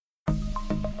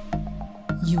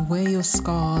You wear your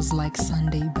scars like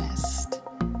Sunday best,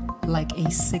 like a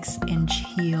 6-inch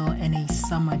heel and a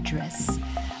summer dress,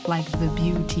 like the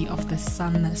beauty of the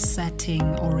sun setting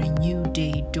or a new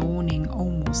day dawning,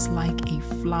 almost like a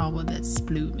flower that's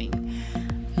blooming.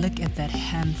 Look at that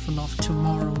handful of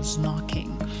tomorrows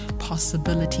knocking,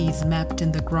 possibilities mapped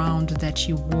in the ground that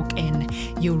you walk in.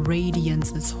 Your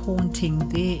radiance is haunting.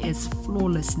 There is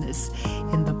flawlessness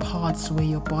in the parts where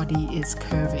your body is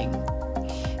curving.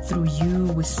 Through you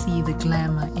we see the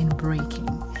glamour in breaking,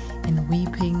 in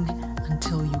weeping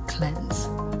until you cleanse,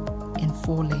 in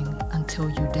falling until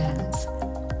you dance,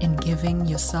 in giving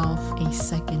yourself a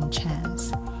second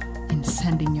chance, in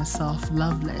sending yourself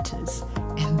love letters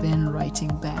and then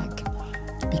writing back,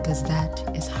 because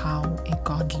that is how a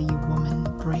godly woman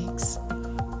breaks.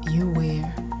 You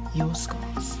wear your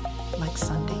scars like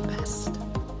Sunday best.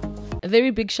 A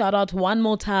very big shout out one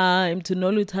more time to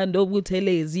Noluthando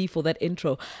Buthelezi for that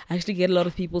intro. I actually get a lot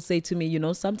of people say to me,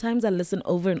 sometimes I listen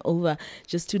over and over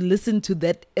just to listen to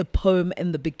that poem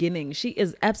in the beginning. She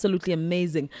is absolutely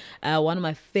amazing. One of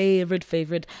my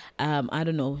favorite, I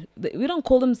don't know. We don't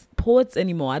call them poets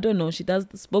anymore. I don't know. She does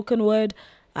the spoken word.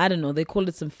 I don't know, they call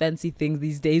it some fancy things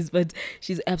these days, but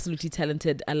she's absolutely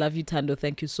talented. I love you, Thando.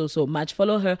 Thank you so much.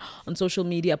 Follow her on social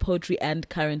media, poetry and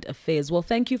current affairs. Well,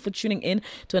 thank you for tuning in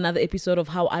to another episode of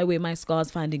How I Wear My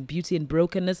Scars, Finding Beauty in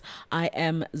Brokenness. I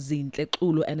am Zinhle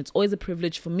Xulu, and it's always a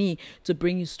privilege for me to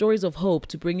bring you stories of hope,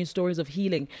 to bring you stories of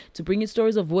healing, to bring you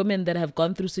stories of women that have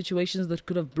gone through situations that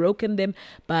could have broken them,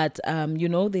 but,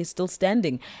 they're still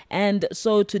standing. And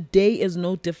so today is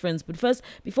no difference. But first,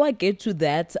 before I get to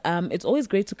that, it's always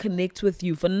great to connect with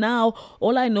you. For now,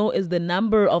 all I know is the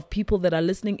number of people that are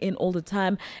listening in all the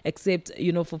time, except,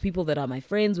 for people that are my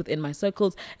friends within my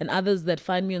circles and others that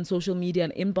find me on social media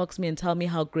and inbox me and tell me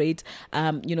how great,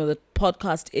 the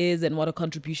podcast is and what a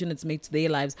contribution it's made to their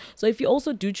lives. So if you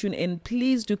also do tune in,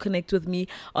 please do connect with me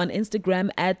on Instagram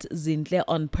at Zinhle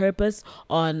on Purpose.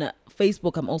 On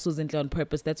Facebook, I'm also Zinhle on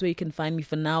Purpose. That's where you can find me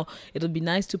for now. It'll be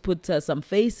nice to put some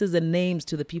faces and names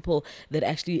to the people that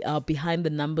actually are behind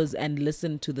the numbers and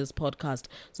listen to this podcast.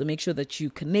 So make sure that you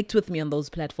connect with me on those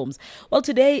platforms. Well,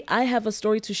 today I have a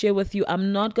story to share with you.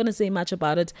 I'm not going to say much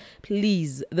about it.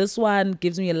 Please, this one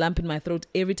gives me a lump in my throat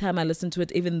every time I listen to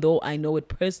it, even though I know it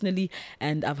personally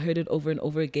and I've heard it over and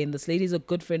over again. This lady is a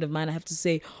good friend of mine. I have to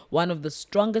say, one of the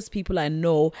strongest people I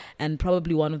know and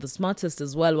probably one of the smartest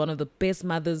as well, one of the best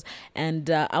mothers. And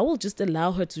I will just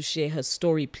allow her to share her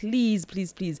story. Please.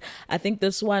 I think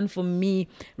this one for me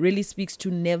really speaks to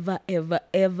never, ever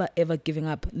giving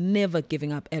up. Never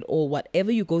giving up at all.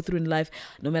 Whatever you go through in life,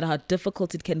 no matter how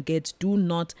difficult it can get, do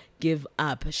not give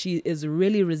up. She is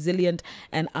really resilient,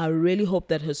 and I really hope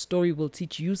that her story will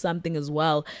teach you something as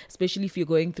well, especially if you're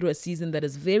going through a season that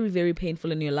is very, very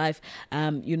painful in your life.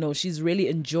 She's really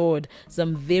endured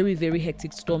some very, very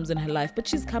hectic storms in her life, but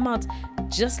she's come out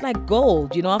just like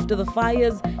gold. After the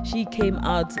fires, she came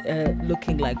out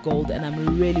looking like gold, and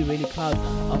I'm really, really proud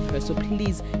of her. So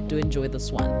please do enjoy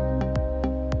this one.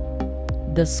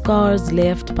 The Scars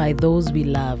Left by Those We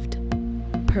Loved.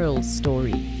 Pearl's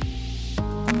story.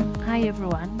 Hi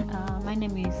everyone, my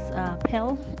name is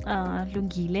Pearl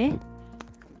Lungile.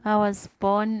 I was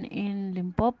born in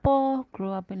Limpopo,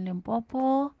 grew up in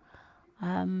Limpopo.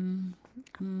 I'm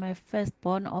my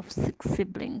firstborn of 6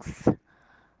 siblings.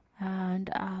 And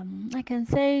I can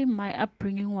say my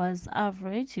upbringing was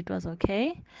average. It was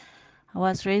okay. I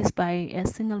was raised by a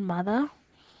single mother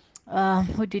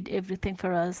who did everything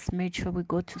for us, made sure we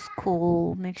go to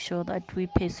school, make sure that we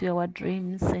pursue our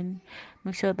dreams, and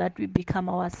make sure that we become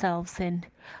ourselves, and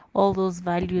all those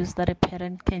values that a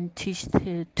parent can teach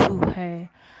to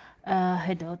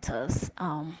her daughters.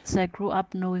 So I grew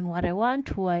up knowing what I want,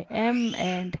 who I am,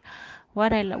 and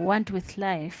what I want with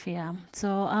life. Yeah.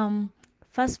 So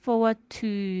fast forward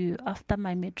to after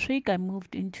my matric, I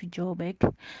moved into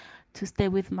Joburg to stay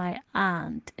with my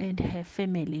aunt and her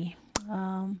family.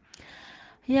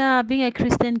 Being a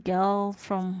Christian girl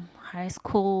from high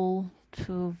school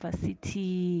to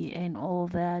varsity and all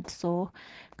that, so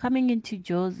coming into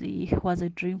Jozi was a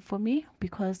dream for me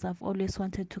because I've always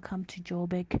wanted to come to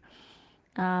Joburg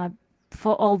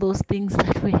for all those things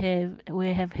that we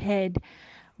have had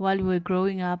while we were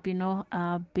growing up. Being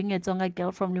a Tsonga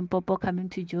girl from Limpopo coming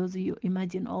to Jozi, you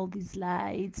imagine all these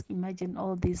lights, imagine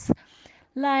all this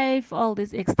life, all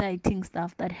this exciting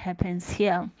stuff that happens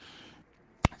here.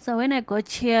 So when I got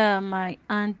here, my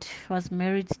aunt was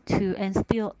married to, and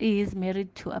still is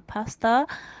married to, a pastor.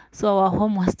 So our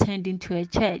home was turned into a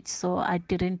church. So I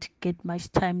didn't get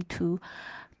much time to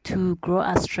grow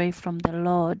astray from the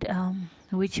Lord,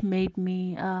 which made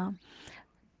me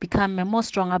become a more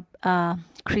stronger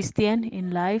Christian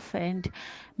in life, and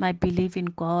my belief in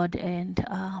God and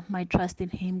my trust in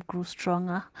Him grew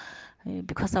stronger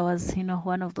because I was,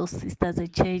 one of those sisters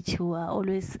at church who are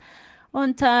always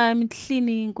on time,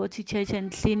 cleaning, go to church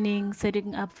and cleaning,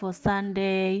 setting up for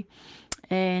Sunday,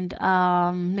 and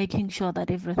making sure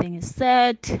that everything is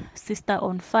set. Sister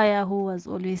on fire, who was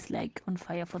always like on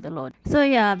fire for the Lord. So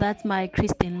yeah, that's my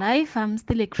Christian life. I'm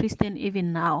still a Christian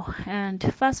even now. And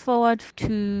fast forward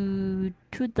to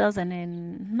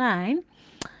 2009,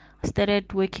 I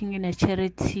started working in a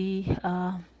charity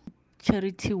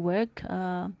work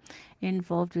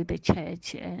involved with the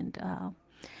church, and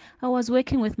I was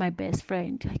working with my best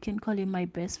friend. I can call him my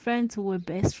best friend. So we're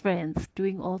best friends,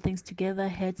 doing all things together,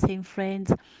 had same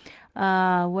friends,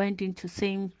 went into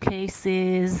same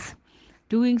places,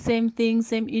 doing same things,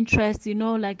 same interests,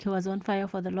 like he was on fire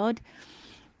for the Lord.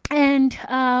 And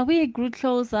we grew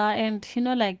closer, and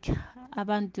like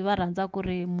abantu baranza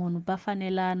kuri munhu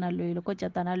bafanelana loyi loko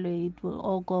jatana loyi, it will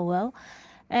all go well.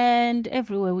 And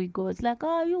everywhere we go, it's like,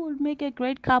 oh, you will make a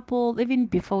great couple, even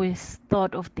before we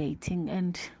thought of dating.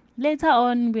 And later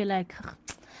on, we're like,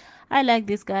 I like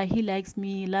this guy, he likes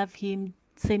me, love him,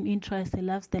 same interest, he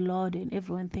loves the Lord, and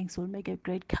everyone thinks we'll make a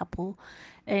great couple.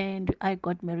 And I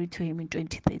got married to him in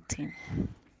 2013.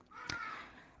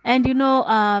 And being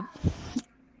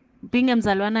a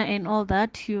Mzalwana and all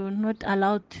that, you're not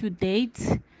allowed to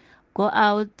date, go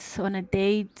out on a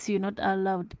date. You're not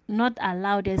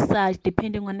allowed as such,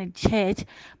 depending on the church.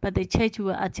 But the church we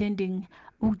were attending,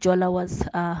 Ujola was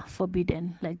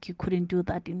forbidden. Like you couldn't do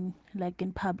that in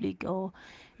public or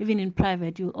even in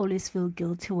private. You always feel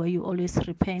guilty, where you always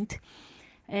repent.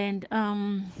 And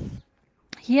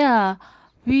yeah,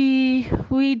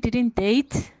 we didn't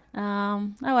date. I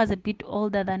was a bit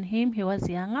older than him. He was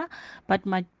younger, but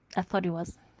I thought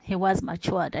he was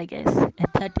matured, I guess,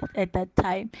 at that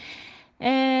time.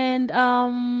 And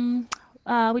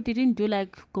we didn't do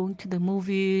like going to the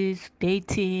movies,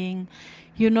 dating,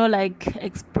 like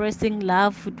expressing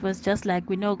love. It was just like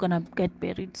we're not gonna get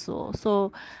married,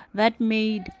 so that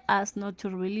made us not to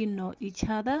really know each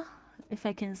other, if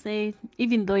I can say.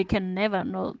 Even though you can never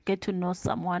get to know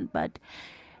someone, but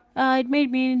it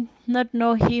made me not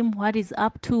know him, what he's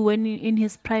up to when in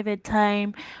his private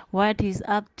time, what he's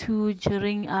up to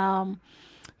during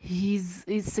his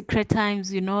secret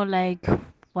times, like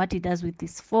what he does with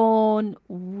his phone,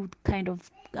 who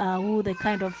the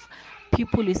kind of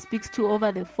people he speaks to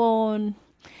over the phone,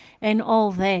 and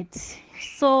all that.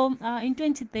 So in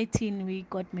 2013 we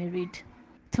got married.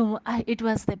 It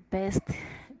was the best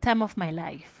time of my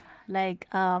life. Like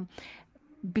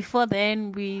before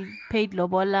then, we paid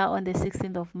lobola on the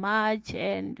 16th of March,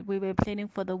 and we were planning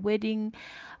for the wedding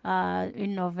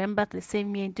in November the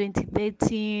same year in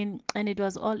 2013. And it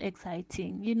was all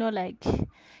exciting. Like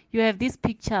you have this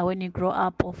picture when you grow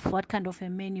up of what kind of a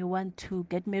man you want to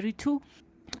get married to.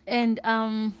 And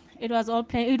it was all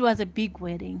planned. It was a big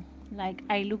wedding. Like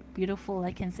I looked beautiful,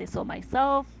 I can say so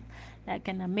myself. Like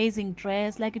an amazing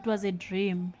dress, like it was a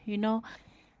dream.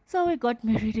 So we got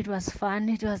married. It was fun.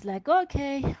 It was like,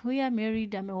 okay, we are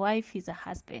married. I'm a wife. He's a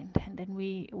husband. And then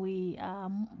we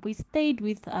stayed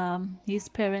with his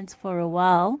parents for a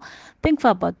while. I think for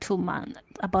about 2 months,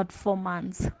 about 4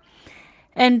 months.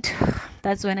 And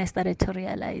that's when I started to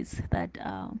realize that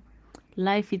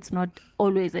life, it's not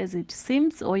always as it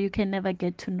seems, or you can never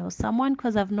get to know someone,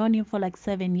 because I've known him for like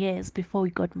 7 years before we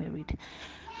got married.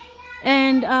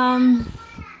 And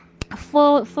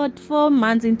for 4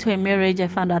 months into a marriage, I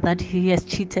found out that he has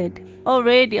cheated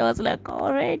already. I was like,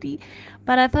 already.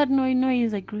 But I thought, no,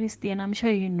 he's a Christian. I'm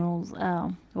sure he knows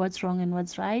what's wrong and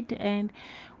what's right. And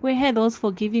we had those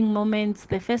forgiving moments.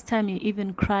 The first time he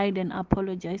even cried and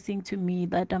apologizing to me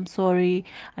that I'm sorry,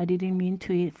 I didn't mean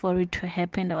for it to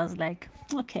happen. I was like,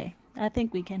 okay, I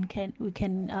think we can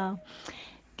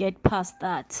get past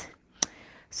that.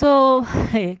 So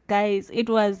guys,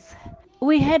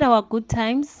 we had our good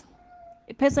times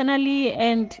personally,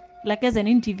 and like as an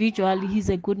individual, he's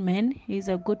a good man, he's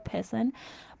a good person.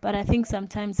 But I think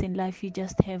sometimes in life you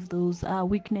just have those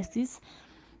weaknesses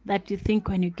that you think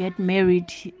when you get married,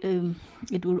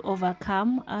 it will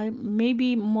overcome.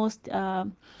 Maybe most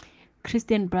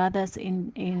Christian brothers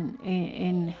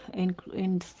in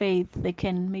faith, they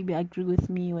can maybe agree with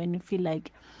me when you feel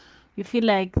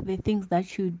like the things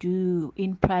that you do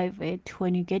in private,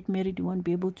 when you get married, you won't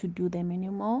be able to do them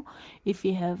anymore. If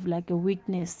you have like a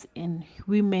weakness in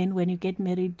women, when you get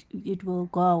married, it will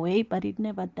go away, but it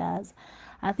never does.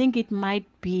 I think it might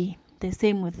be the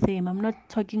same with him. I'm not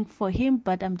talking for him,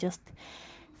 but I'm just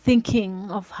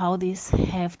thinking of how this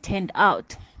have turned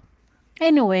out.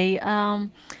 Anyway,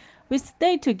 We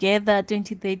stayed together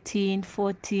 2013,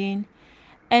 14,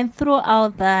 and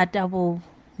throughout that,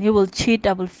 he will cheat.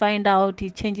 I will find out he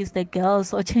changes the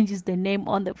girls or changes the name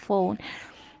on the phone.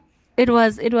 It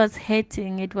was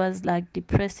hurting. It was like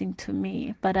depressing to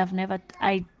me. But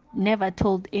I never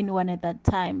told anyone at that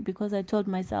time, because I told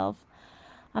myself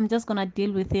I'm just gonna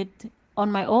deal with it on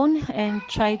my own and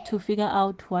try to figure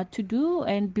out what to do.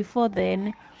 And before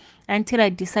then, until I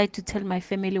decide to tell my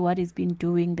family what he's been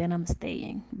doing, then I'm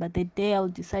staying. But the day I'll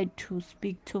decide to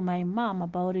speak to my mom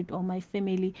about it or my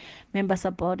family members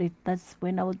about it, that's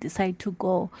when I will decide to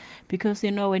go. Because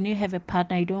when you have a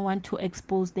partner, you don't want to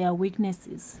expose their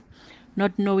weaknesses,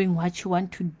 not knowing what you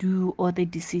want to do or the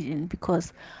decision,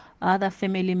 because other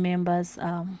family members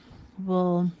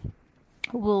will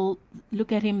will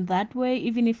look at him that way,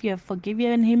 even if you have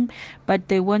forgiven him, but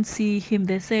they won't see him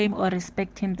the same or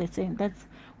respect him the same. That's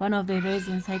one of the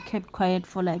reasons I kept quiet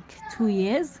for like 2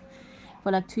 years.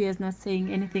 For like 2 years, not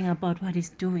saying anything about what he's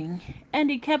doing. And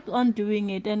he kept on doing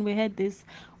it, and we had this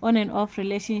on and off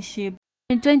relationship.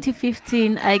 In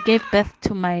 2015, I gave birth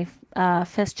to my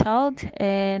first child,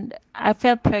 and I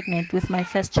fell pregnant with my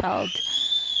first child.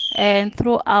 And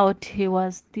throughout, he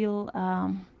was still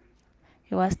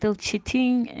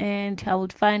cheating, and I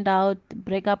would find out,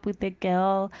 break up with the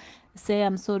girl, say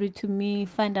I'm sorry to me,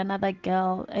 find another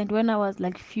girl. And when I was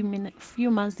like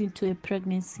few months into a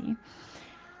pregnancy,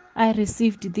 I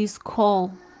received this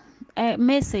call, a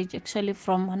message actually,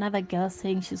 from another girl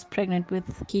saying she's pregnant with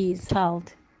his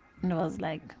child. And I was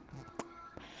like,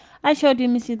 I showed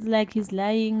him. She's like, he's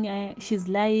lying. She's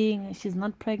lying. She's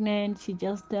not pregnant. She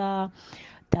just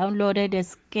downloaded a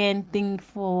scan thing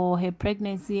for her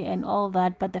pregnancy and all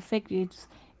that. But the fact is,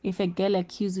 if a girl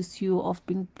accuses you of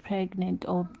being pregnant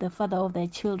or the father of their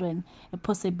children, a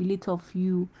possibility of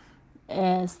you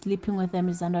sleeping with them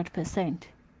is 100%.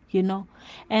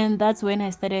 And that's when I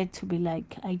started to be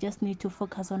like, I just need to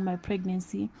focus on my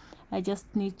pregnancy. I just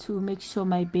need to make sure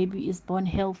my baby is born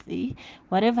healthy.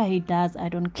 Whatever he does, I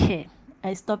don't care.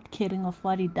 I stopped caring of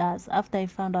what he does after I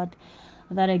found out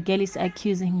that a girl is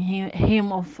accusing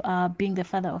him of being the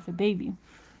father of a baby.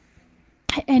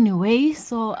 Anyway,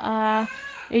 so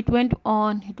it went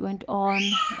on,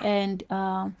 and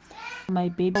my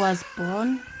baby was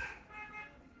born.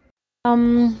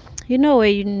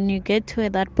 When you get to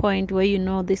that point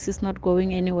where this is not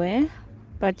going anywhere,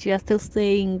 but you are still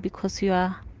staying because you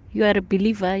are a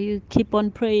believer. You keep on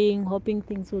praying, hoping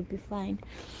things will be fine.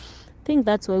 I think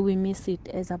that's why we miss it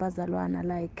as abazalwana.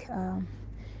 Like,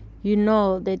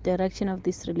 the direction of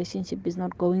this relationship is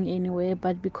not going anywhere,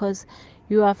 but because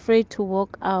you are afraid to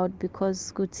walk out,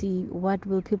 because Guti, what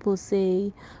will people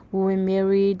say? We were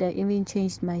married. I even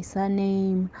changed my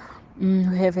surname. We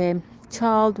have a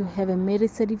child. We have a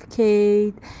marriage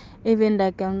certificate. Even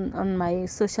like on my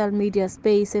social media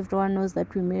space, everyone knows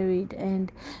that we're married,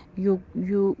 and you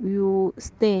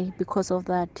stay because of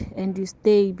that, and you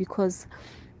stay because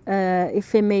a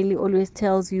family always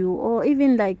tells you, or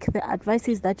even like the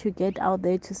advices that you get out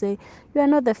there to say you are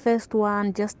not the first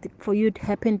one, just for you it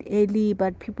happened early,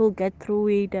 but people get through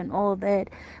it and all that.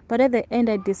 But at the end,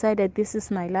 I decided this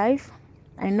is my life.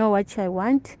 I know what I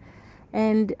want,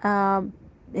 and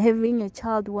having a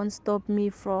child won't stop me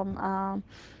from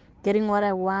getting what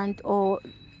I want, or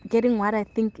getting what I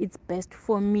think is best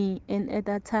for me. And at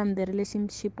that time, the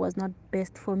relationship was not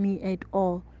best for me at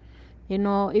all.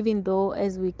 Even though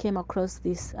as we came across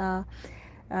this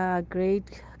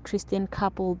great Christian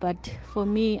couple, but for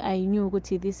me, I knew,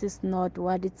 Guti, this is not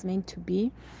what it's meant to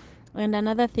be. And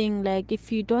another thing, like,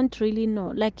 if you don't really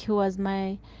know, like, he was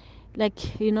my, like,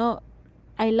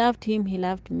 I loved him, he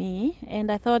loved me,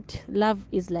 and I thought love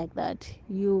is like that.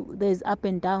 There's up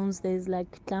and downs, there's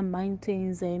like climb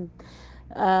mountains, and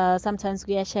sometimes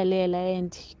kuyashalela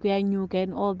and kuyanyuka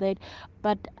and all that.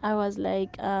 But I was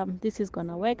like, this is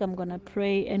gonna work. I'm gonna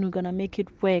pray, and we're gonna make it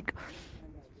work.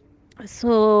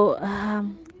 So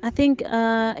I think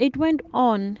it went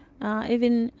on,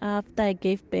 even after I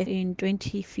gave birth in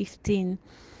 2015.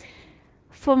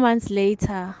 4 months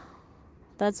later,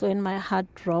 that's when my heart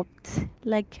dropped.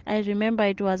 Like, I remember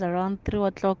it was around 3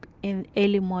 o'clock in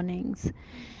early mornings,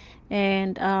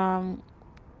 and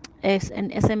as an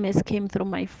SMS came through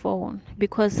my phone,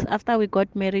 because after we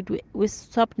got married, we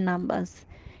swapped numbers.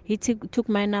 He took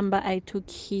my number, I took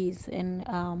his, and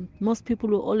most people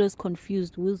were always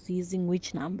confused who's using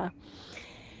which number.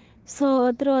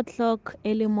 So 3 o'clock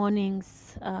early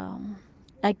mornings,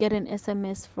 I get an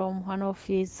SMS from one of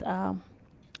his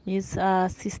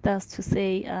sisters to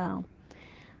say,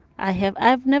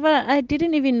 I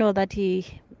didn't even know that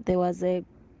there was a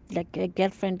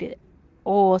girlfriend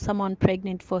or someone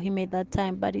pregnant for him at that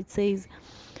time, but it says,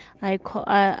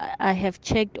 I have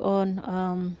checked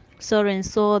on so and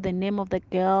so, the name of the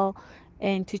girl,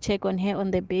 and to check on her,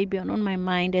 on the baby. And on my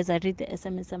mind, as I read the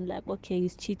SMS, I'm like, okay,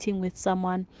 he's cheating with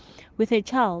someone, with a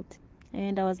child.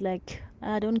 And I was like,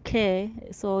 I don't care.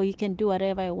 So he can do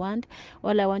whatever I want.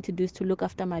 All I want to do is to look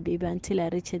after my baby until I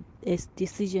reach a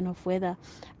decision of whether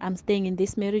I'm staying in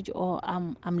this marriage or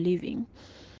I'm leaving.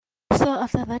 So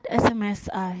after that SMS,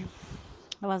 I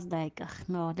was like, "Ugh,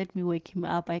 no, let me wake him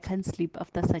up. I can't sleep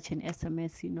after such an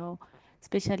SMS,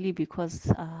 especially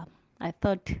because I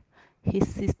thought his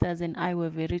sisters and I were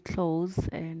very close,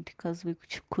 and because we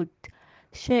could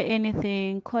share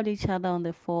anything, call each other on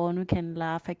the phone, we can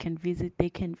laugh, I can visit, they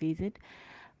can visit.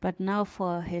 But now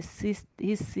for his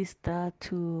sister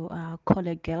to call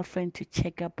a girlfriend to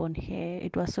check up on her,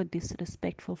 it was so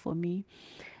disrespectful for me.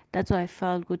 That's why I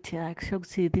felt good. Like,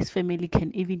 see, this family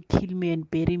can even kill me and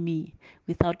bury me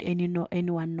without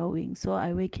anyone knowing. So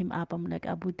I wake him up. I'm like,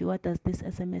 Abuti, what does this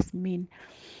SMS mean?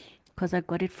 Because I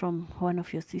got it from one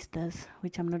of your sisters,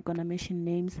 which I'm not gonna mention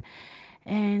names.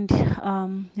 And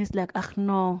he's like, ah,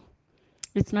 no,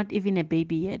 it's not even a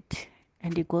baby yet.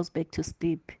 And he goes back to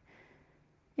sleep.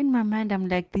 In my mind, I'm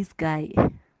like, this guy,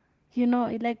 you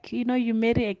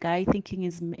marry a guy thinking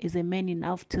is a man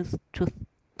enough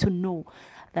to know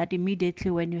that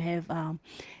immediately when you have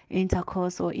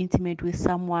intercourse or intimate with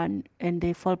someone and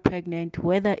they fall pregnant,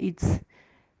 whether it's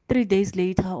 3 days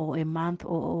later or a month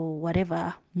or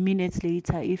whatever minutes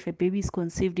later, if a baby is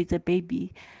conceived, it's a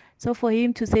baby. So for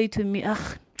him to say to me,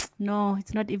 ah, no,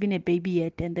 it's not even a baby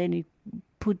yet, and then he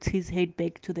puts his head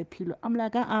back to the pillow. I'm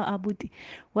like, Abuti,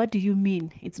 what do you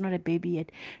mean it's not a baby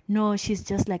yet? No, she's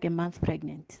just like a month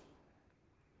pregnant.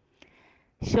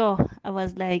 Sure, I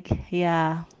was like,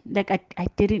 yeah, like I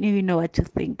didn't even know what to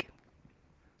think.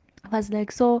 I was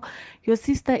like, so your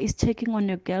sister is checking on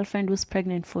your girlfriend who's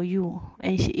pregnant for you,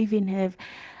 and she even have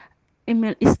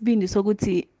email. It's been so good.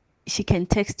 She can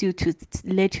text you to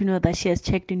let you know that she has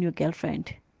checked in your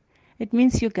girlfriend. It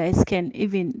means you guys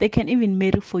they can even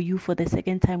marry for you for the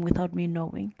second time without me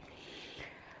knowing.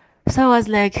 So I was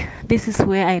like, this is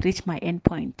where I reach my end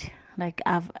point. Like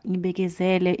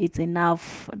it's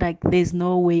enough. Like there's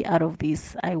no way out of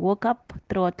this. I woke up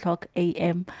 3 o'clock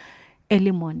a.m.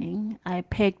 early morning. I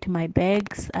packed my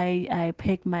bags. I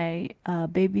packed my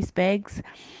baby's bags,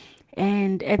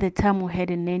 and at the time we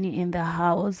had a nanny in the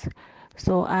house.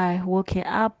 So I woke her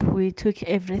up. We took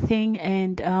everything,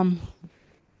 and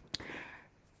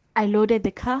I loaded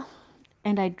the car,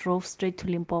 and I drove straight to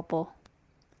Limpopo.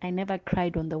 I never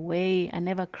cried on the way. I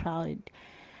never cried.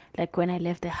 Like when I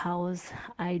left the house,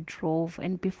 I drove,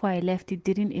 and before I left, he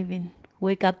didn't even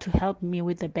wake up to help me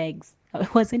with the bags. I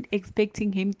wasn't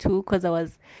expecting him to, because I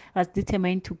was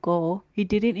determined to go. He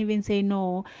didn't even say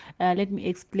no. Let me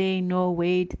explain. No,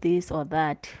 wait, this or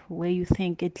that. Where you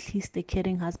think at least the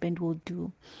caring husband will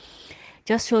do.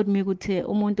 Just showed me ukuthi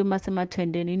umuntu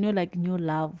masemathendeni, like new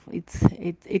love.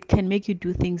 It can make you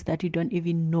do things that you don't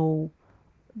even know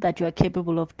that you are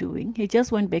capable of doing. He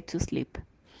just went back to sleep.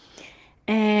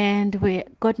 And we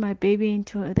got my baby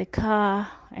into the car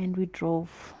and we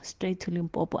drove straight to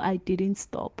Limpopo. I didn't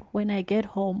stop. When I get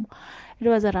home, it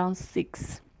was around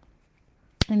 6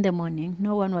 in the morning.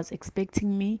 No one was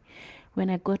expecting me. When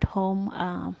I got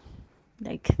home,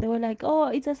 like they were like, oh,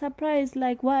 it's a surprise.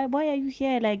 Like, why are you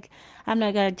here? Like, I'm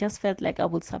like, I just felt like I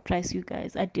would surprise you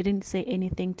guys. I didn't say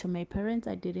anything to my parents.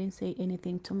 I didn't say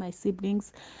anything to my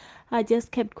siblings. I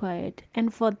just kept quiet.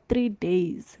 And for 3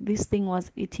 days, this thing was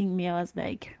eating me. I was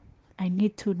like, I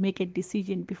need to make a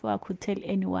decision before I could tell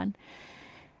anyone.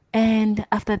 And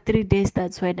after 3 days,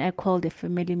 that's when I called a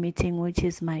family meeting, which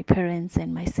is my parents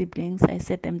and my siblings. I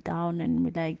set them down and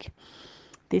be like,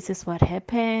 this is what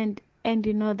happened. And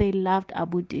they loved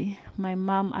Abudi. My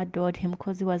mom adored him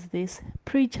because he was this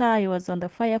preacher. He was on the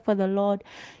fire for the Lord.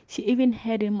 She even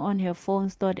had him on her phone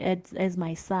stored as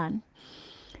my son.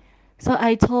 So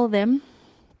I told them,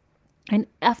 and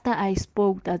after I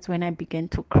spoke, that's when I began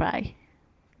to cry.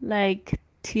 Like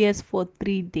tears for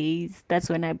 3 days. That's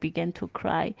when I began to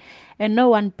cry. And no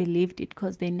one believed it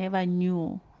because they never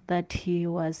knew that he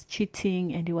was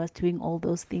cheating and he was doing all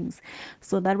those things.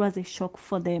 So that was a shock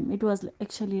for them. It was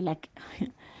actually like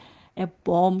a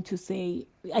bomb to say.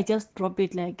 I just dropped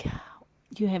it like,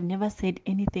 you have never said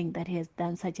anything that he has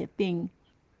done such a thing.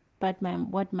 But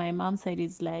what my mom said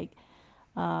is like,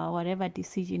 whatever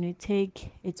decision you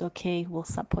take, it's okay. We'll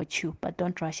support you, but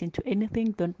don't rush into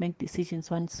anything. Don't make decisions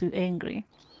once you're angry.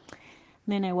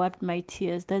 Then I wiped my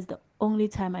tears. That's the only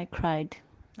time I cried.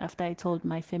 after I told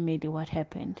my family what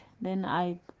happened. Then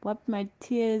I wiped my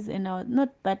tears, and I was, not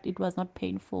that it was not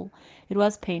painful. It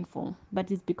was painful,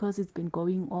 but it's because it's been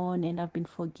going on and I've been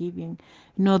forgiving.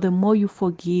 The more you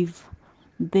forgive,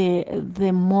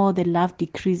 the more the love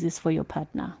decreases for your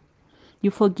partner. You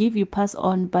forgive, you pass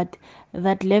on, but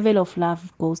that level of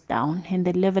love goes down and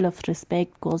the level of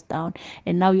respect goes down,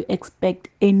 and now you expect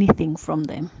anything from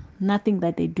them. Nothing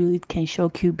that they do, it can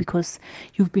shock you because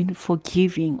you've been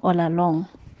forgiving all along.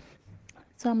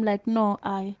 So I'm like, no,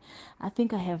 I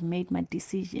think I have made my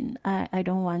decision. I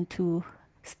don't want to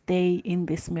stay in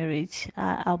this marriage.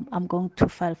 I'm going to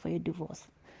file for a divorce.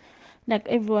 Like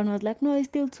everyone was like, no, it's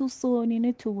still too soon, you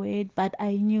need to wait. But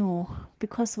I knew,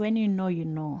 because when you know, you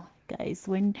know, guys.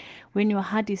 When your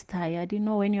heart is tired,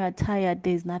 when you are tired,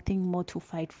 there's nothing more to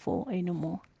fight for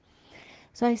anymore.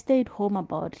 So I stayed home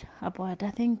about I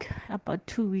think about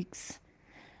 2 weeks,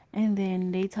 and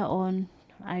then later on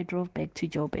I drove back to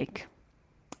Joburg,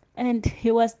 and he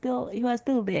was still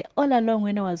there all along.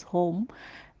 When I was home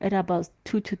at about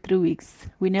 2 to 3 weeks,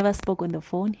 we never spoke on the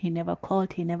phone. He never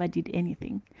called, he never did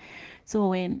anything. So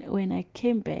when I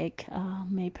came back,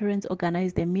 my parents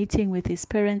organized a meeting with his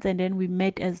parents, and then we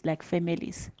met as like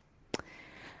families.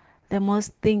 The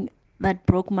most thing that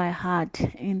broke my heart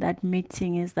in that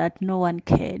meeting is that no one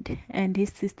cared, and his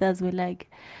sisters were like,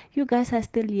 you guys are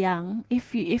still young.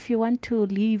 If you want to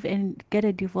leave and get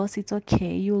a divorce, it's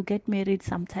okay, you'll get married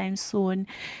sometime soon.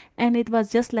 And it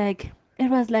was like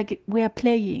we are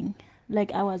playing.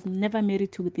 Like, I was never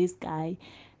married to this guy.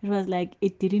 It was like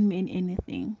it didn't mean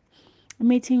anything. The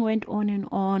meeting went on and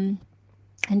on,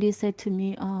 and he said to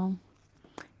me,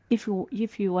 if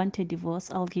you want a divorce,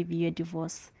 I'll give you a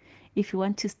divorce. If you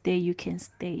want to stay, you can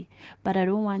stay. But I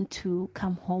don't want to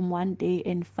come home one day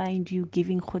and find you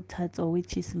giving khotats, or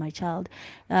which is my child,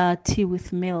 tea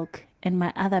with milk, and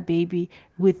my other baby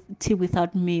with tea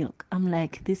without milk. I'm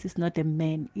like, this is not a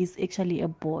man. It's actually a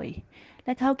boy.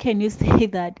 Like, how can you say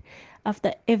that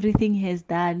after everything he has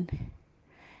done?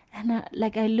 And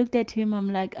I looked at him.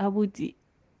 I'm like, I would,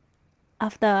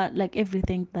 after like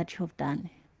everything that you've done,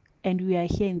 and we are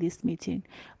here in this meeting,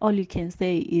 all you can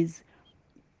say is,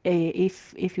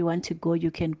 if you want to go,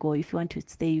 you can go. If you want to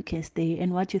stay, you can stay.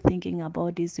 And what you're thinking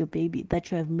about is your baby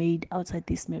that you have made outside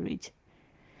this marriage.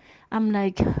 I'm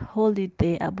like, hold it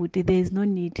there, Abuti. There is no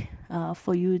need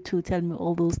for you to tell me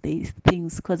all those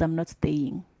things, because I'm not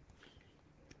staying.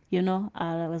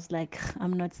 I was like,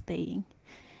 I'm not staying.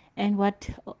 And what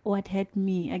hurt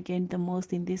me again the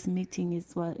most in this meeting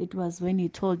is what it was when he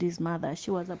told his mother.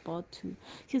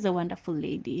 She's a wonderful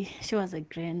lady. She was a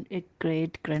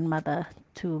great grandmother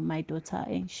to my daughter,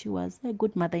 and she was a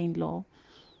good mother-in-law.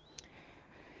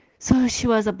 So she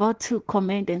was about to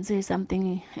comment and say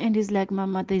something, and he's like,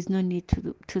 Mama, there's no need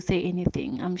to say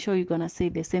anything. I'm sure you're gonna say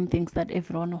the same things that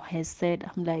everyone has said.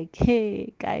 I'm like,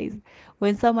 hey guys,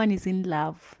 when someone is in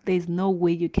love, there's no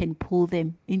way you can pull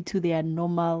them into their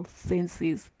normal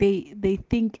senses. They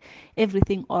think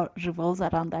everything all revolves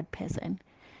around that person.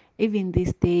 Even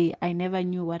this day, I never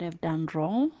knew what I've done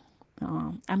wrong.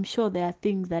 I'm sure there are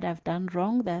things that I've done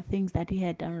wrong. There are things that he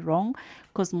had done wrong,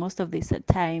 because most of these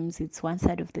times it's one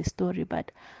side of the story.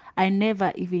 But I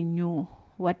never even knew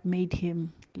what made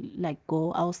him like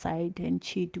go outside and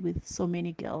cheat with so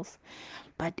many girls.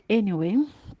 But anyway,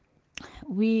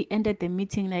 we ended the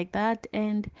meeting like that,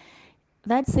 and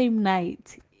that same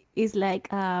night is like,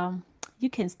 you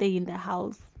can stay in the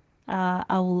house.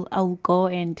 I'll go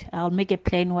and I'll make a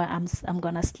plan where I'm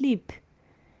gonna sleep.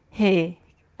 Hey,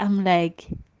 I'm like,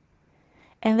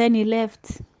 and then he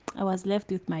left. I was left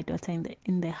with my daughter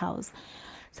in the house.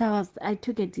 So I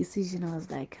took a decision. I was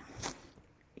like,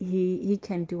 he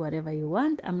can do whatever you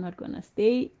want. I'm not gonna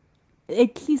stay.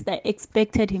 At least I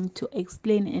expected him to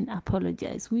explain and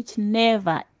apologize, which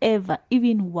never ever,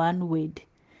 even one word.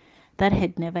 That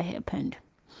had never happened.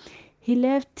 He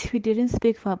left. We didn't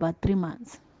speak for about 3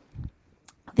 months.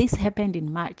 This happened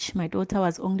in March. My daughter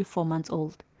was only 4 months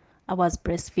old. I was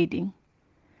breastfeeding,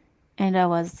 and I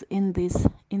was in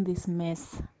this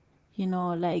mess.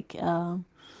 Like,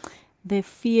 the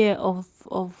fear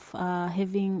of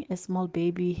having a small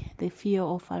baby, the fear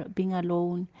of being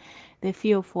alone, the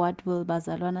fear of what will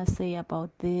Bazalwana say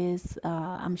about this.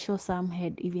 I'm sure some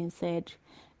had even said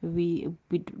we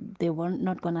they were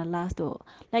not gonna last, or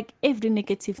like every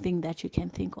negative thing that you can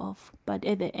think of. But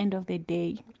at the end of the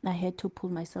day, I had to pull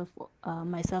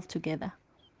myself together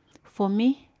for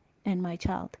me and my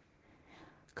child,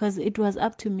 because it was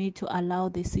up to me to allow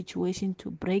the situation to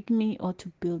break me or to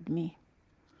build me.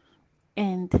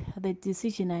 And the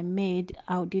decision I made,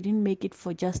 I didn't make it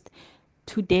for just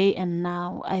today and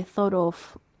now. I thought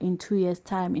of in 2 years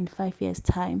time, in 5 years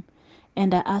time,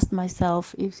 And I asked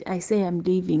myself, if I say I'm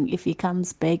leaving, if he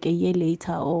comes back a year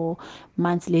later or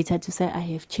months later to say I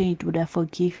have changed, would I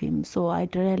forgive him? So I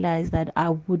realized that I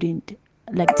wouldn't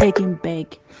like take him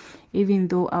back, even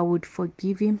though I would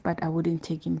forgive him, but I wouldn't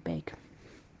take him back.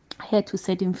 I had to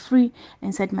set him free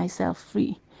and set myself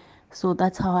free. So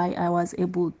that's how I was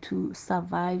able to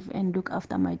survive and look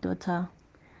after my daughter.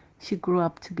 She grew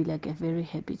up to be like a very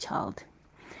happy child.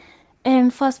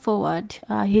 And fast forward,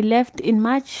 he left in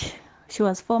March. She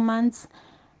was 4 months.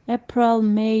 April,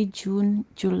 May, June,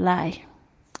 July.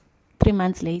 3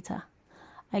 months later,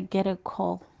 I get a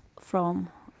call from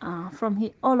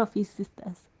all of his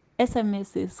sisters,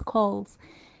 SMSs, calls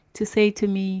to say to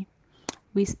me,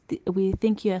 we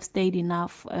think you have stayed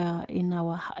enough in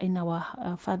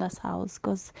our father's house,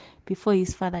 because before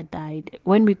his father died,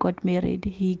 when we got married,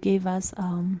 he gave us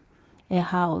a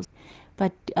house,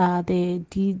 but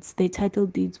the title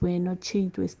deeds were not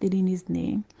changed, were still in his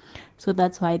name. So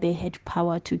that's why they had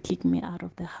power to kick me out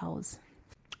of the house.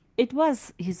 It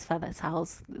was his father's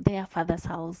house, their father's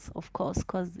house, of course,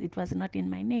 because it was not in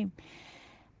my name.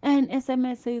 And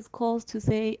SMSs calls to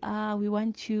say, we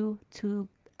want you to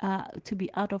be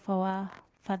out of our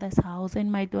father's house.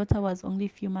 And my daughter was only a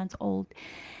few months old,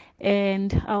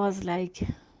 and I was like,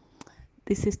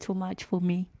 this is too much for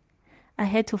me. I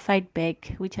had to fight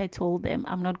back, which I told them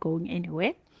I'm not going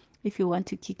anywhere. If you want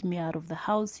to kick me out of the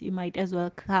house, you might as well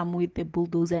come with the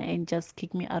bulldozer and just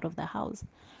kick me out of the house.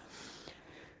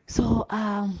 So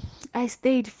I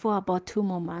stayed for about 2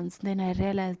 more months. Then I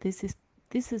realized this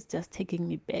is just taking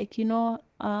me back.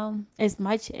 As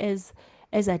much as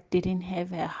I didn't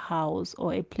have a house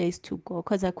or a place to go,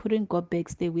 because I couldn't go back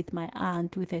stay with my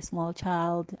aunt with a small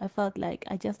child. I felt like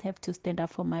I just have to stand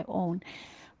up for my own,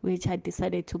 which I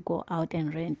decided to go out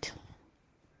and rent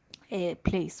a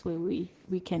place where we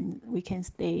can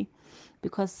stay,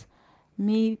 because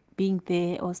me being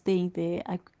there or staying there,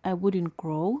 I wouldn't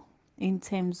grow in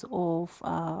terms of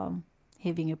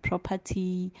having a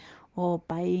property or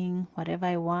buying whatever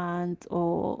I want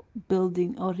or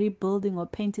building or rebuilding or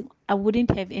painting. I wouldn't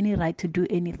have any right to do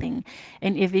anything,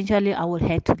 and eventually I would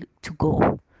have to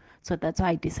go. So that's why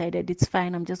I decided it's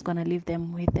fine, I'm just gonna leave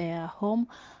them with their home.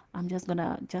 I'm just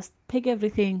gonna just pick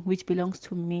everything which belongs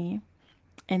to me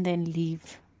and then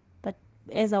leave. But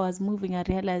as I was moving, I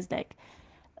realized like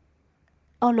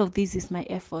all of this is my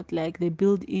effort, like the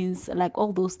build-ins, like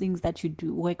all those things that you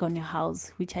do, work on your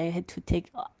house, which I had to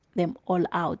take them all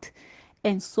out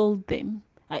and sold them.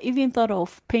 I even thought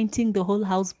of painting the whole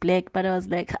house black, but I was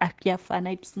like, yeah, fine,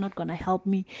 it's not gonna help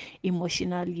me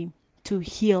emotionally to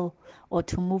heal or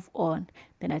to move on.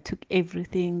 Then I took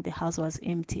everything, the house was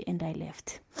empty, and I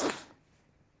left.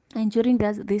 And during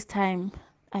this time,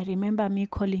 I remember me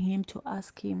calling him to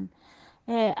ask him,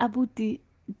 Abu,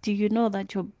 do you know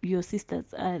that your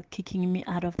sisters are kicking me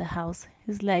out of the house?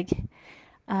 He's like,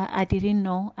 I didn't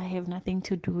know. I have nothing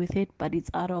to do with it, but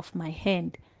it's out of my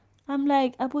hand. I'm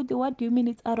like, Abu, what do you mean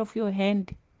it's out of your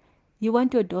hand? You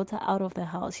want your daughter out of the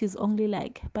house. She's only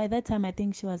like, by that time, I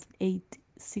think she was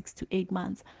 6 to 8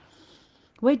 months.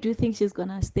 Where do you think she's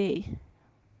gonna stay?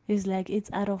 He's like, it's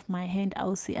out of my hand.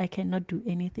 I'll see. I cannot do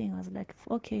anything. I was like,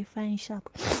 okay, fine, sharp.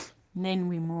 And then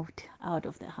we moved out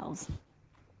of the house.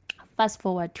 Fast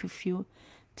forward to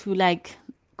like,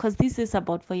 because this is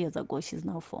about 4 years ago. She's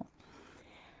now 4.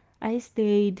 I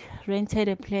stayed, rented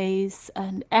a place,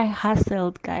 and I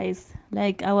hustled, guys.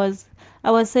 Like I was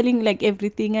selling like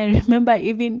everything. I remember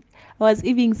I was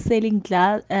even selling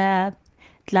glasses.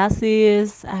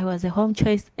 I was a home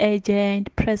choice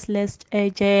agent, press list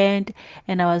agent,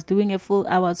 and I was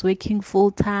working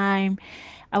full time.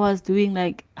 I was doing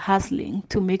like hustling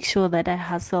to make sure that I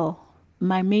hustle.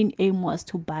 My main aim was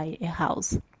to buy a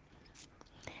house.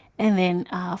 And then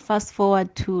fast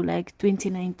forward to like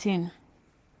 2019,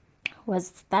 was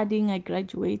studying. I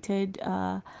graduated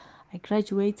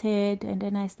and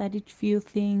then I studied few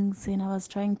things, and I was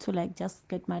trying to like just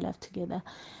get my life together.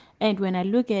 And when I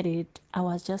look at it, I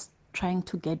was just trying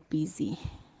to get busy,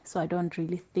 so I don't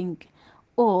really think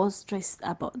or stress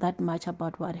about that much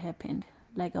about what happened.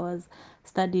 Like I was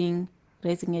studying,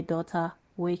 raising a daughter,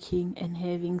 working, and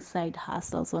having side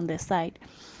hustles on the side,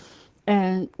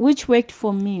 and which worked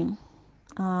for me.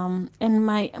 And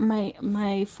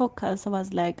my focus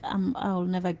was like, I'll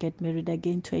never get married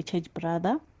again to a church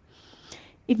brother.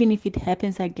 Even if it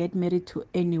happens I get married to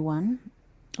anyone,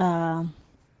 uh,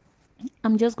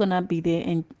 I'm just gonna be there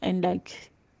and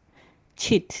like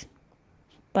cheat.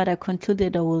 But I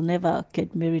concluded I will never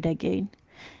get married again.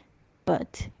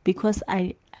 But because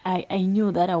I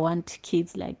knew that I want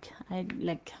kids. Like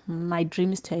my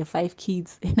dream is to have 5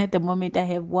 kids, and at the moment I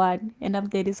have one, and I'm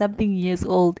 30 something years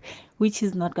old, which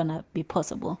is not gonna be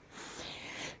possible.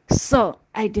 So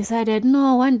I decided,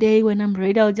 no, one day when I'm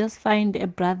ready, I'll just find a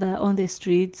brother on the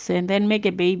streets and then make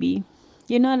a baby.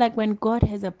 Like when God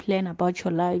has a plan about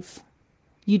your life,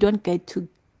 you don't get to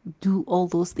do all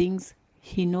those things.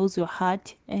 He knows your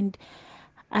heart. And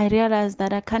I realized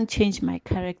that I can't change my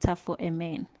character for a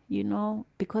man.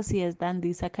 Because he has done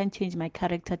this, I can't change my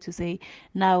character to say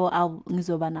now I'll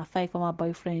ngizobana fight for my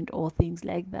boyfriend or things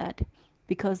like that.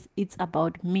 Because it's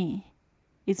about me.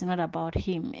 It's not about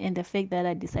him. And the fact that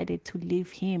I decided to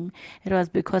leave him, it was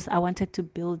because I wanted to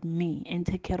build me and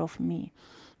take care of me.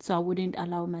 So I wouldn't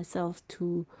allow myself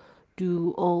to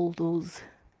do all those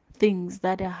things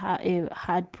that a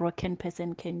heartbroken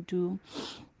person can do.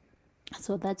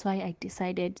 So that's why I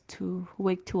decided to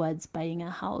work towards buying a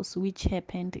house, which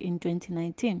happened in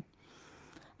 2019.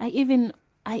 I even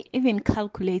I even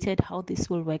calculated how this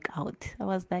will work out. I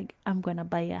was like, I'm gonna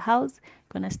buy a house,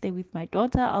 gonna stay with my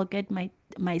daughter. I'll get my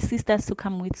sisters to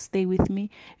come stay with me.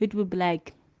 It will be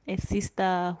like a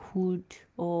sisterhood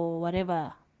or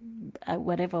whatever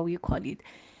we call it.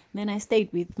 Then I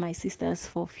stayed with my sisters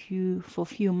for few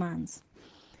months,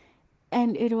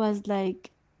 and it was like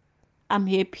I'm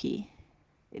happy.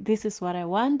 This is what I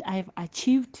want. I've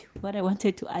achieved what I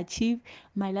wanted to achieve.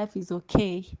 My life is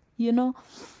okay,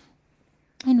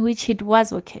 in which it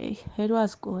was okay. It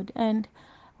was good. And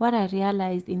what I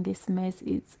realized in this mess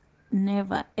is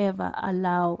never ever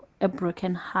allow a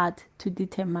broken heart to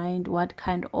determine what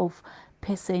kind of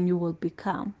person you will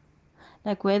become.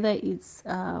 Like whether it's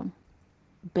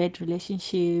bad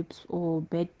relationships or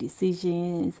bad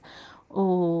decisions,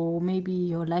 or maybe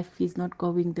your life is not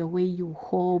going the way you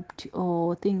hoped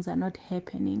or things are not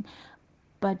happening,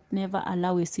 but never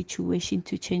allow a situation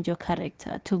to change your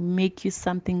character, to make you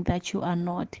something that you are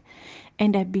not.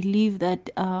 And I believe that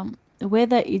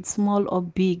whether it's small or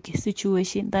big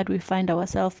situation that we find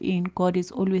ourselves in, God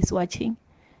is always watching,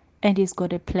 and He's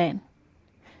got a plan.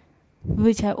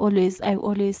 Which I always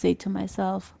say to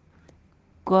myself,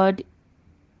 God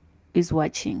is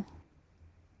watching,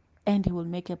 and He will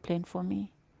make a plan for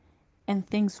me, and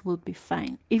things will be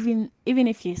fine. Even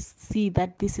if you see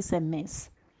that this is a mess,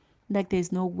 like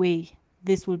there's no way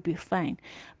this will be fine,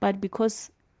 but because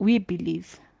we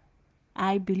believe,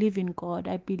 I believe in God,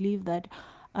 I believe that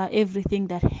everything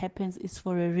that happens is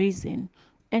for a reason,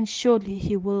 and surely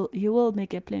he will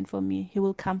make a plan for me. He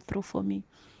will come through for me.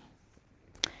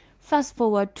 Fast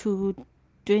forward to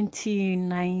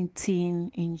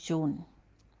 2019 in June.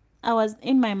 I was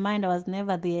in my mind, I was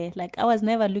never there. Like I was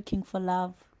never looking for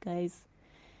love, guys.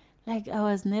 Like I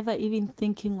was never even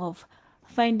thinking of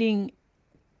finding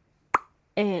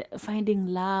finding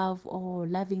love or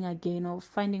loving again, or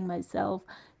finding myself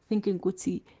thinking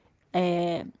Gucci,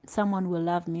 someone will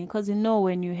love me. Because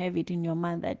when you have it in your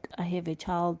mind that I have a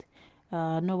child,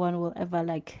 no one will ever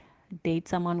like date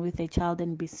someone with a child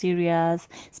and be serious,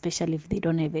 especially if they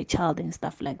don't have a child and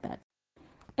stuff like that.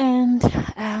 And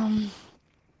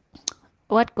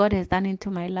what God has done into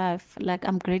my life, like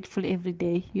I'm grateful every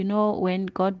day. When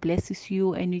God blesses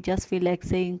you and you just feel like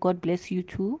saying God bless you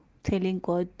too, telling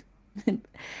God.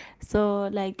 So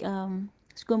like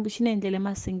Xikwembu xi ni endlele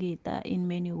masingita in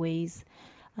many ways,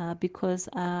 because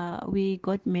we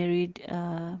got married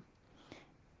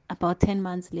about 10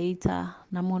 months later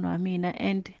na munhu wa mina,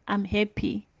 and I'm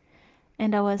happy.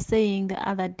 And I was saying the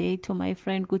other day to my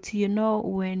friend Guti,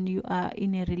 when you are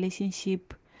in a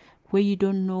relationship where you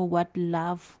don't know what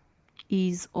love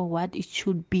is or what it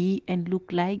should be and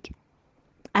look like,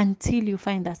 until you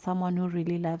find that someone who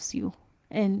really loves you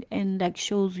and like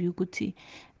shows you, Guti,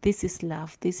 this is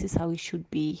love, this is how it should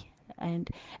be. And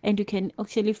you can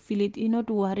actually feel it. You're not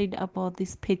worried about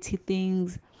these petty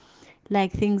things,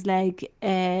 like things like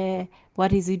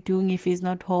what is he doing if he's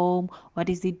not home, what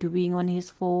is he doing on his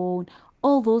phone,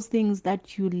 all those things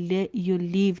that you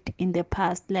lived in the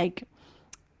past. Like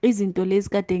izinto lezi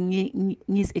kade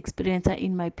ngizexperiencer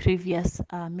in my previous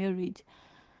marriage,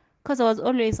 because I was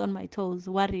always on my toes,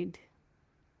 worried.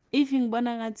 If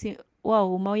ngibona ngathi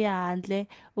wawuma uya handle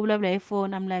uvulavula hi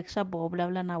phone, I'm like shabo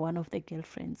uvulavula na one of the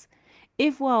girlfriends.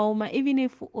 If wawuma, even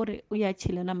if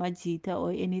uyachila na majita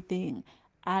or anything,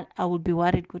 I would be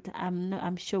worried ukuthi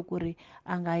I'm sure kuri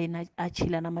angayi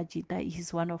achila na majita,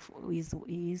 he's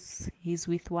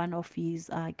with one of his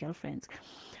girlfriends.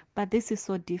 But this is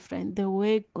so different, the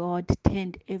way God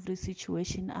turned every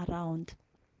situation around,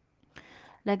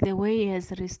 like the way He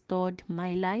has restored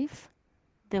my life,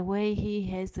 the way He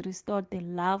has restored the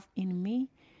love in me.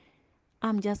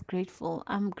 I'm just grateful.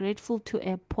 I'm grateful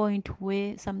to a point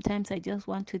where sometimes I just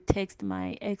want to text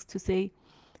my ex to say,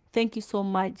 thank you so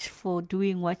much for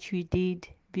doing what you did,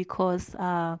 because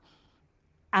I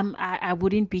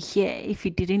wouldn't be here if he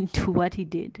didn't do what he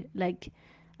did. Like,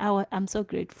 I'm so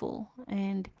grateful.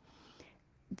 And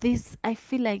this, I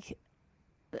feel like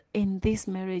in this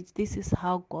marriage, this is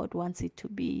how God wants it to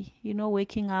be. You know,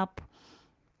 waking up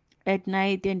at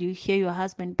night and you hear your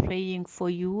husband praying for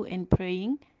you and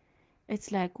praying,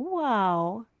 it's like,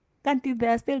 wow. Can't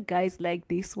there are still guys like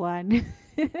this one?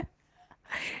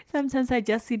 Sometimes I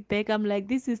just sit back, I'm like,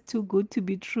 this is too good to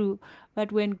be true.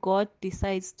 But when God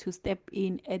decides to step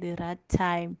in at the right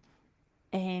time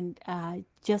and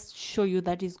just show you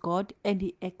that is God, and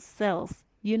He excels.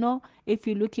 You know, if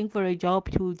you're looking for a job,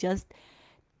 He will just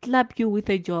clap you with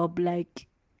a job. Like,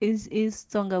 is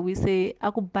stronger, we say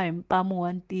akuba impamo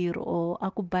wa ntiro or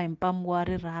akuba impamo wa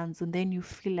rirhandzu, and then you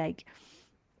feel like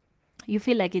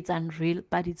it's unreal,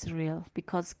 but it's real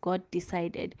because God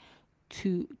decided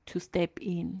to step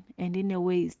in, and in a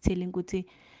way is telling Kuti,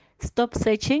 stop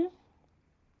searching,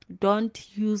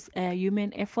 don't use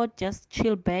human effort, just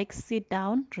chill back, sit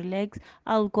down, relax.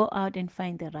 I'll go out and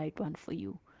find the right one for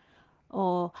you,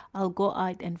 or I'll go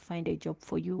out and find a job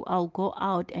for you, I'll go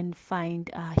out and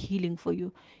find healing for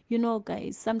you. You know,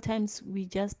 guys, sometimes we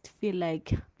just feel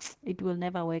like it will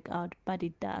never work out, but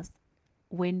it does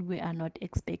when we are not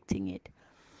expecting it.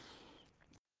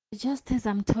 Just as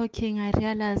I'm talking, I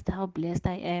realized how blessed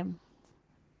I am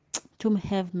to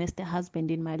have Mr.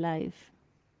 Husband in my life.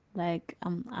 Like,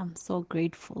 I'm so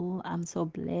grateful. I'm so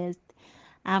blessed.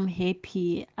 I'm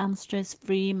happy. I'm stress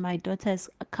free. My daughter is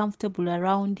comfortable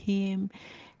around him,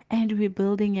 and we're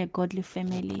building a godly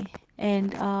family.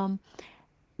 And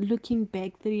looking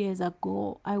back 3 years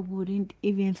ago, I wouldn't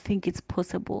even think it's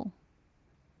possible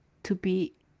to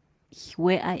be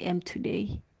where I am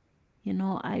today. You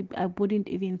know, I wouldn't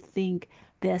even think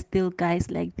there are still guys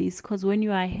like this, because when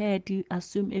you are ahead you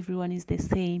assume everyone is the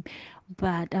same.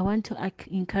 But I want to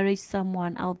encourage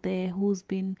someone out there who's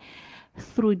been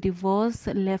through divorce,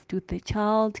 left with a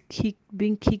child,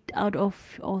 being kicked out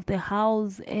of the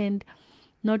house, and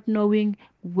not knowing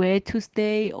where to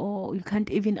stay, or you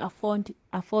can't even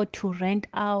afford to rent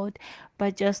out.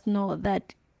 But just know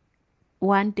that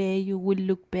one day you will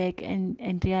look back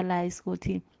and realize what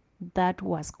that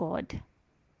was God.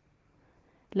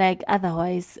 Like,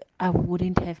 otherwise, I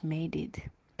wouldn't have made it,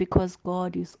 because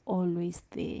God is always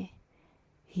there.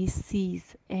 He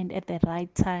sees, and at the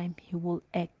right time, He will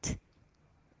act.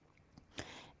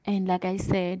 And like I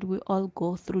said, we all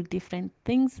go through different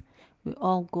things, we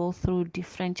all go through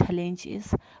different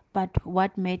challenges, but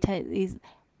what matters is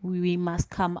we must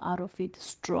come out of it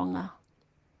stronger,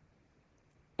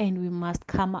 and we must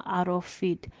come out of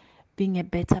it being a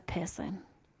better person.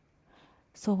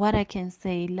 So, what I can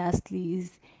say lastly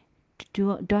is,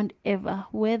 don't ever,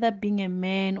 whether being a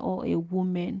man or a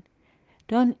woman,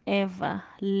 don't ever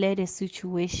let a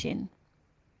situation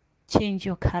change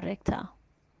your character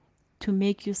to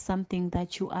make you something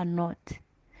that you are not.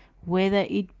 Whether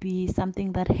it be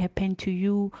something that happened to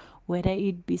you, whether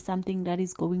it be something that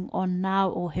is going on now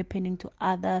or happening to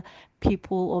other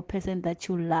people or person that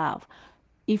you love.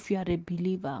 If you are a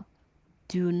believer,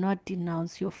 do not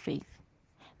denounce your faith.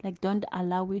 Like, don't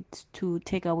allow it to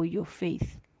take away your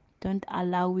faith. Don't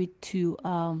allow it to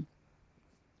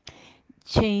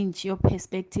change your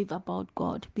perspective about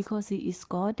God, because He is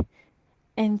God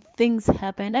and things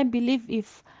happen. I believe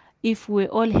if we're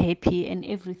all happy and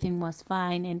everything was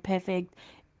fine and perfect,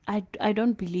 I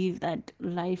don't believe that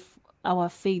life, our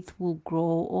faith will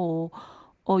grow,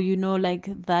 or you know, like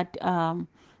that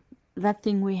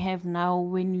thing we have now,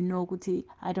 when you know, Kuti,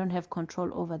 I don't have control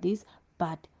over this,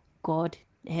 but God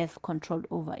has control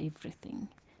over everything.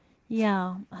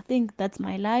 Yeah, I think that's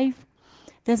my life.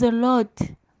 There's a lot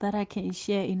that I can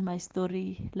share in my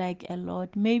story, like a lot.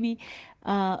 Maybe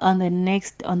on the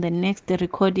next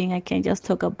recording, I can just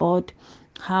talk about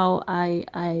how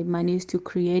I managed to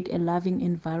create a loving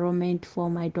environment for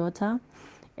my daughter,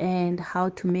 and how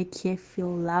to make her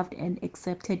feel loved and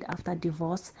accepted after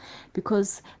divorce,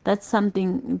 because that's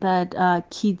something that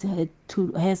kids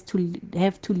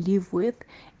have to live with.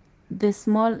 The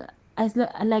small,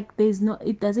 like, there's no,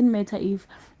 it doesn't matter if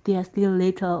they are still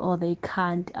little or they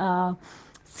can't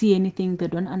see anything, they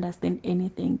don't understand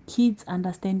anything. Kids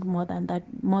understand more than that,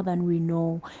 more than we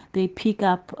know. They pick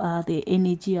up the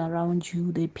energy around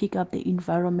you, they pick up the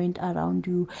environment around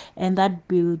you, and that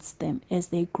builds them as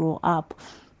they grow up.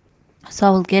 So I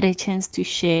will get a chance to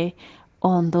share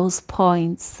on those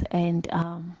points. And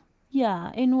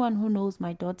yeah, anyone who knows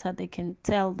my daughter, they can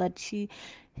tell that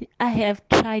I have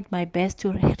tried my best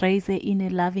to raise her in a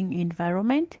loving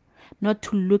environment, not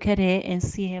to look at her and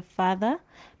see her father,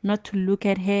 not to look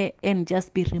at her and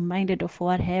just be reminded of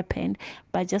what happened,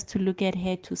 but just to look at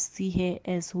her to see her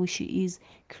as who she is,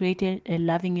 create a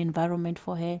loving environment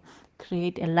for her,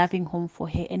 create a loving home for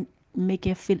her, and make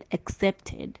her feel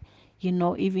accepted. You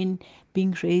know, even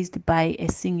being raised by a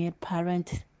single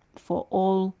parent for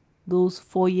all those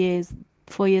 4 years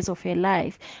of her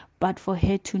life, but for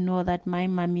her to know that my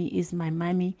mommy is my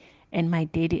mommy and my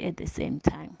daddy at the same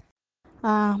time.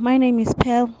 My name is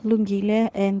Pearl Lungile,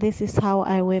 and this is how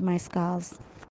I wear my scars.